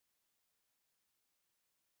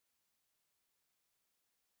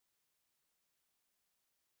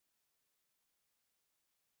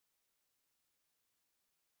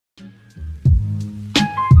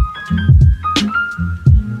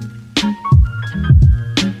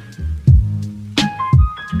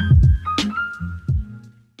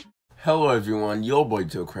Hello everyone, your boy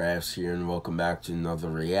DylCraftZYT here, and welcome back to another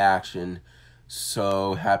reaction.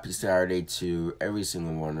 So, happy Saturday to every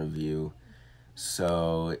single one of you.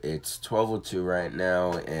 So, it's 12:02 right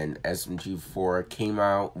now, and SMG4 came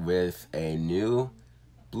out with a new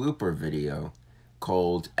blooper video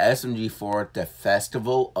called SMG4 The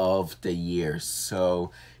Festival of the Year.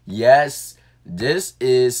 So, yes, this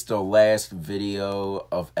is the last video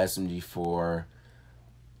of SMG4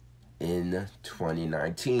 in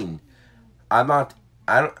 2019. I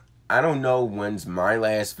don't know when's my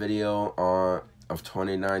last video of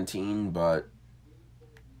 2019, but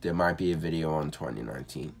there might be a video on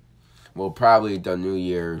 2019. Well, probably the New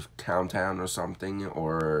Year's countdown or something,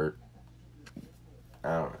 or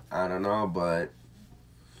I don't know, but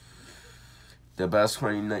the best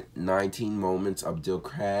 2019 moments of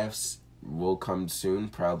DylCraftZYT will come soon,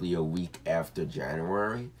 probably a week after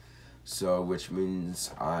January. So, which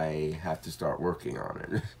means I have to start working on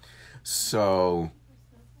it. So,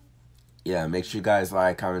 yeah, make sure you guys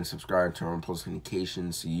like, comment, subscribe, turn on post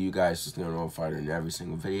notifications so you guys just get notified in every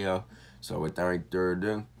single video. So, without further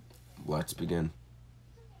ado, let's begin.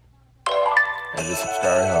 Every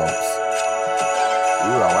subscriber helps.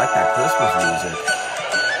 Ooh, I like that Christmas music.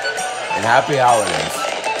 And happy holidays.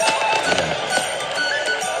 Yeah.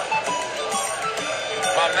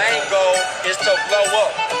 My main goal is to blow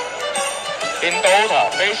up. In Dota,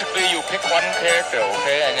 basically you pick one character,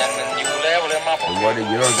 okay, and then you level them up. And what are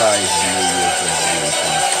your guys' New Year's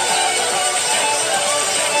resolutions?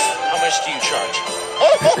 How much do you charge?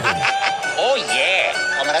 Oh yeah!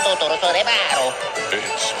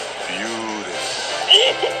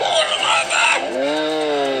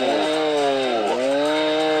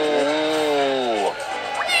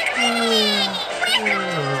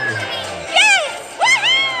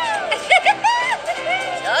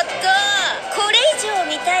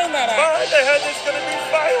 It's I heard there's gonna be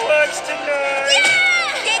fireworks tonight!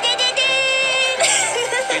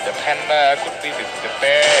 The panda could be the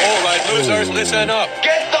bear. Alright, losers, listen up.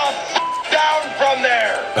 Get the f down from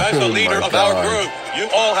there! As the leader of our group, you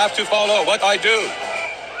all have to follow what I do.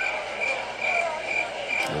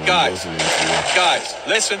 Guys,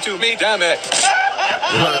 listen to me, damn it.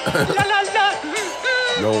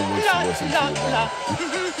 No one wants to listen to you, man.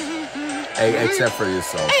 Hey, except for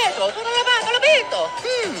yourself.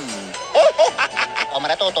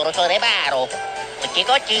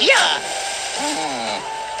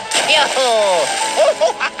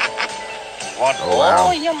 What? Oh,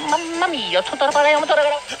 wow. Mamma mia!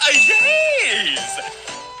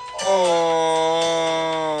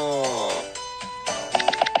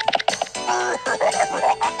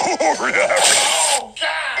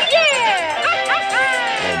 Yes!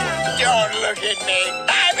 Don't look at me!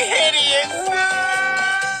 I'm hideous!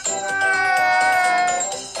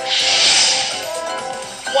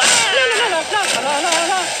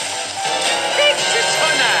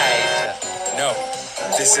 Tonight. No,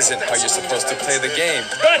 this isn't how you're supposed to play the game.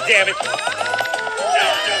 God damn it!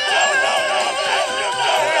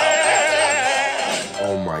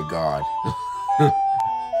 Oh my god.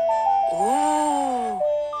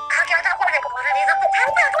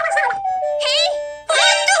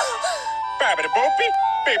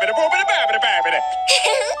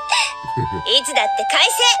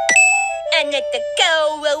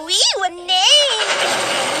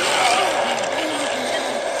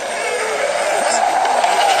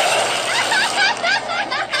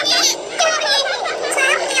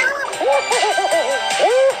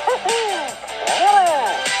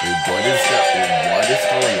 What is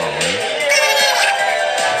going on?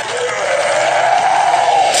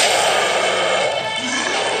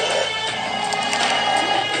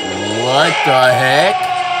 What the heck?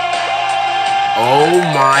 Oh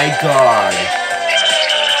my god.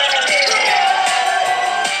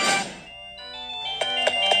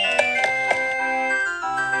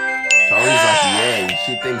 Tony's like, yay,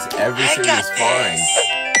 she thinks everything is fine.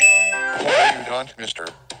 What you done, mister?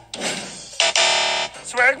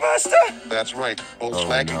 Swagmaster? That's right. Old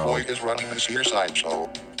Swaggy Boy is running this here sideshow.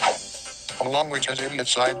 Along with his idiot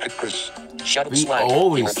sidekick Chris. Shut up, We Swag.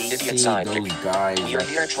 always You're the idiot see sidekick. those guys. We are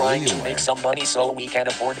here trying to make some money so we can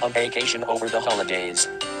afford a vacation over the holidays.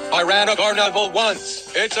 I ran a carnival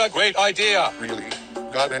once. It's a great idea. Really?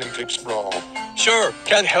 Got any tips, bro? Sure,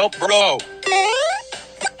 can help, bro.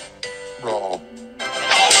 Bro.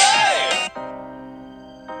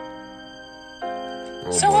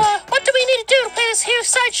 Oh, So, boy. what do we need to do to play this here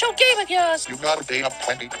sideshow game of yours? You gotta pay up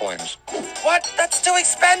 20 coins. What? That's too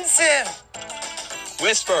expensive!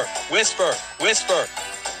 Whisper, whisper, whisper.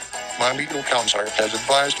 My legal counselor has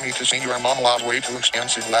advised me to see your mom was way too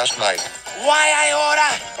expensive last night. Why I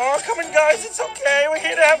order? Oh, come on, guys, it's okay. We're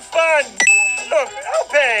here to have fun. Look, I'll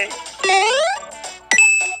pay.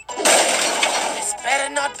 This better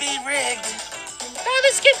not be rigged. Now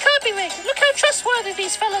this game can't be rigged. Look how trustworthy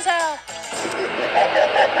these fellas are.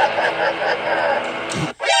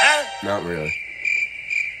 Huh? Not really.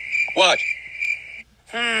 What?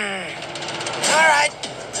 All right,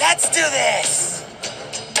 let's do this.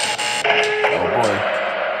 Oh boy.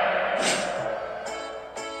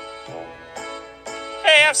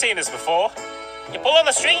 Hey, I've seen this before. You pull on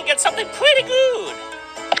the string and get something pretty good.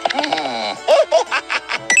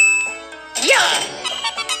 Yeah.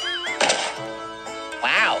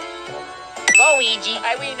 Wow. Go, Ouija.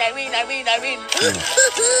 I win.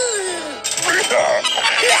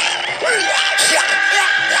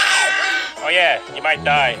 Oh, yeah, you might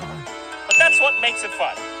die. But that's what makes it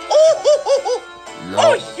fun. No.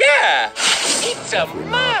 Oh, yeah. It's a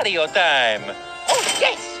Mario time. Oh,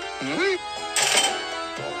 yes.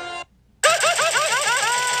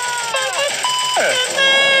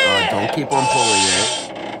 Don't keep on pulling it.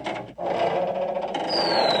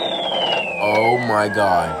 Oh my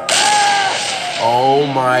god. Oh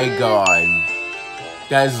my god.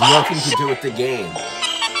 That has nothing to do with the game.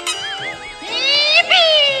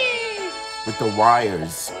 With the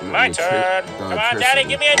wires. My turn. Come on, Daddy,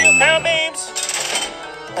 give me a new pound names.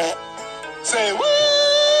 Say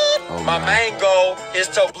what? Oh My main goal is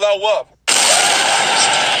to blow up.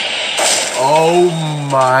 Oh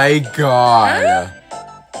my god.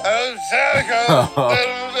 Oh, so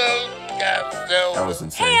That was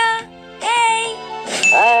insane. Hey.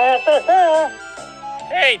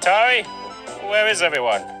 Hey, Tari. Where is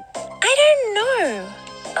everyone? I don't know.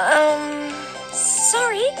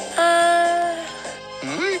 Sorry.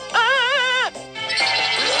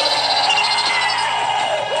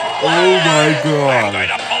 Oh my god.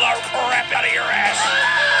 to pull our crap out of your ass.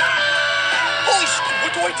 Holy shit,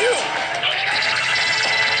 what do I do?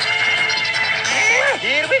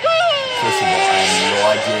 Here we go. First of all, I have no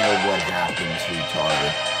idea what happened to Tari.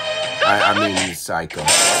 I mean, Psycho. Oh,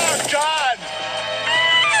 God.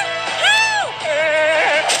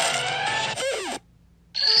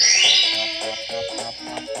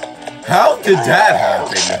 How did that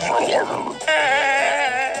happen?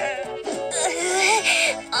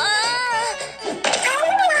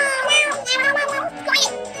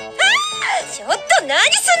 ちょっと何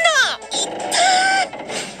すんの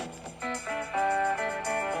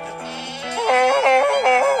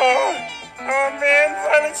Oh, man,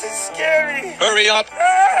 violence is scary. Hurry up.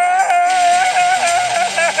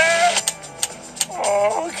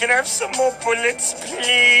 Oh, can I have some more bullets,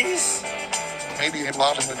 please? Maybe it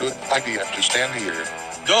wasn't a good idea to stand here.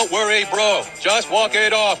 Don't worry, bro. Just walk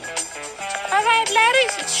it off. All right,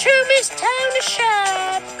 laddies, it sure is time to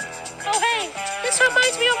shop. Oh, hey, this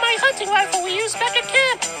reminds me of my hunting rifle we used back at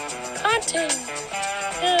camp. Hunting.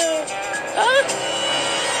 Huh?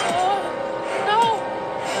 Oh, no.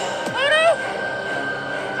 Oh, no.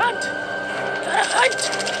 Hunt. Gotta hunt.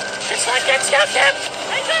 Just like at scout camp.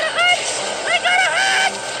 I gotta hunt. I gotta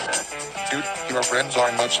hunt. Dude, your friends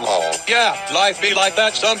are much low. Yeah, life be like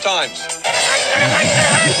that sometimes.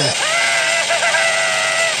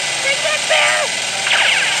 Take that bear.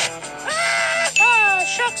 Ah,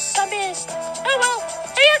 shucks, I missed. Oh, well.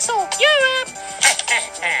 Hey, Axel, you're up.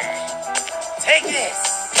 Take this.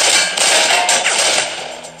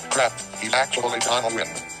 Crap, he's actually gonna win.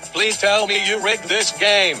 Please tell me you rigged this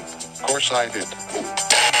game. Of course I did.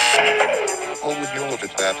 Oh, would you look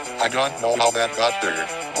at that? I don't know how that got there.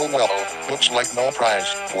 Oh well, looks like no prize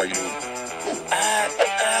for you.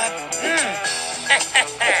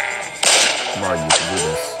 Come on, you can do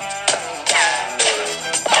this.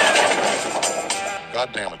 God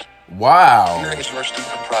damn it. Wow. Here is your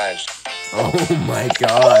stupid prize. Oh my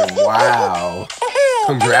god, wow.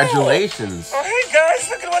 Congratulations. Oh, hey, guys,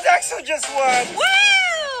 look at what Axel just won.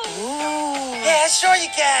 Wow! Yeah, sure you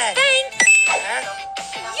can. Thanks. Huh?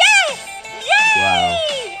 Yes! Yay! Wow.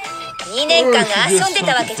 2年間遊んで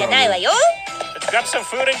たわけじゃないわよ。 Let's grab some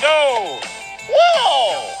food and go.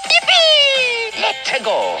 Whoa! Yippee! Let's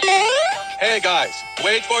go. Hey guys,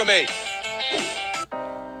 wait for me.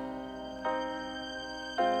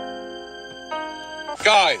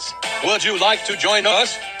 Guys, would you like to join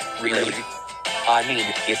us? Really? I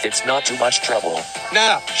mean, if it's not too much trouble.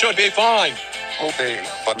 Nah, should be fine. Okay,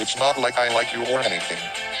 but it's not like I like you or anything.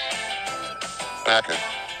 Back it.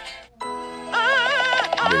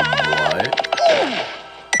 Wait, what?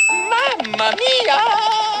 Mamma mia!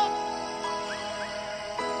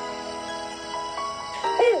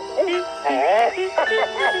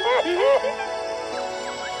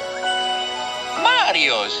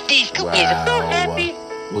 Marios. Wow.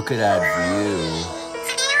 Look at that view.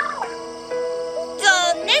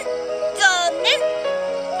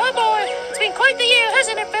 Oh boy, it's been quite the year,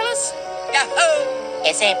 hasn't it, fellas? Yahoo!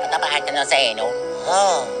 Ese patabahan ka na sa eno.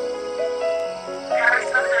 Yeah.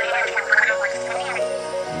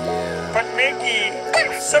 But Mickey,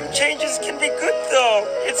 some changes can be good though.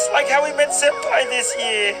 It's like how we met Senpai this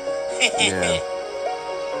year. Yeah.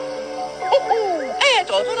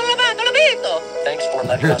 Thanks for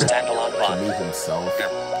letting us tangle on To fun. meet himself.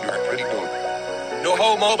 You're pretty good. No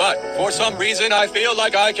homo, but for some reason I feel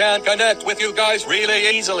like I can connect with you guys really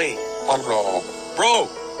easily. Bro. Bro,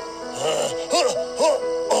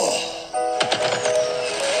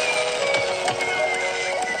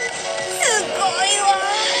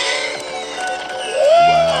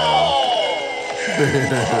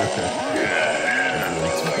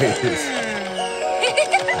 Everyone's face.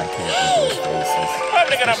 I can't with those faces.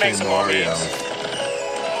 Probably gonna make Especially some more Mario. memes.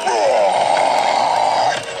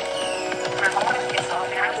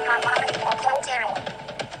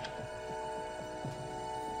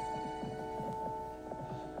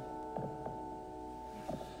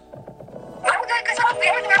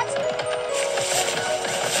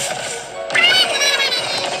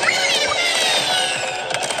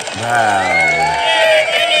 Wow.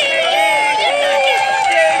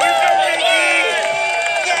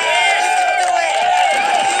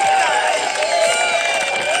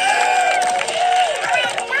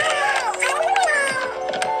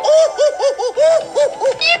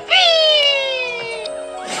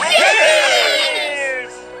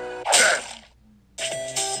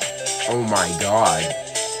 Oh my god.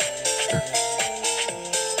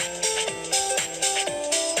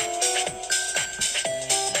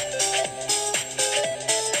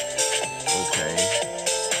 Okay.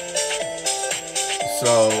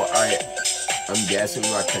 So I'm guessing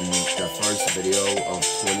like the first video of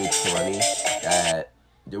 2020 that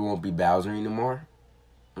there won't be Bowser anymore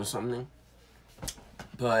or something.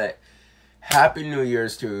 But Happy New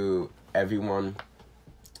Year's to everyone.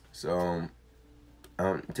 So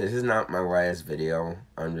this is not my last video.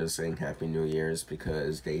 I'm just saying Happy New Year's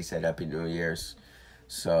because they said Happy New Year's.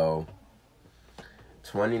 So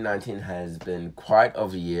 2019 has been quite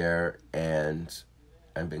of a year, and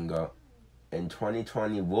and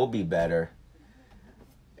 2020 will be better.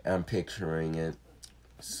 I'm picturing it.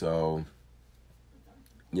 So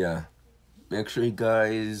yeah, make sure you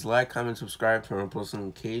guys like, comment, subscribe, turn on post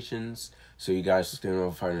notifications so you guys will stay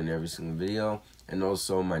notified on every single video. And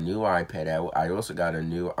also my new iPad. I also got a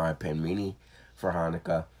new iPad mini for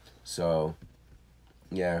Hanukkah. So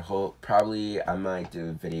yeah, probably I might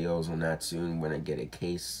do videos on that soon when I get a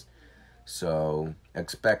case. So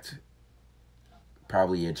expect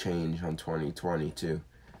probably a change on 2020 too.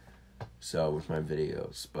 So with my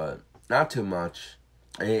videos, but not too much.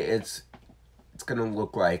 It's gonna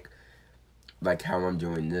look like how I'm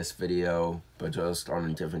doing this video, but just on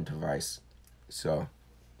a different device. So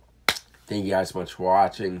thank you guys so much for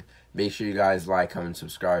watching. Make sure you guys like, comment,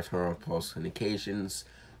 subscribe, turn on post notifications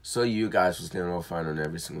so you guys will stay notified on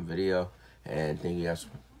every single video. And thank you guys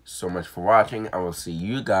so much for watching. I will see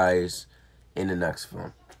you guys in the next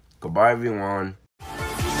one. Goodbye, everyone.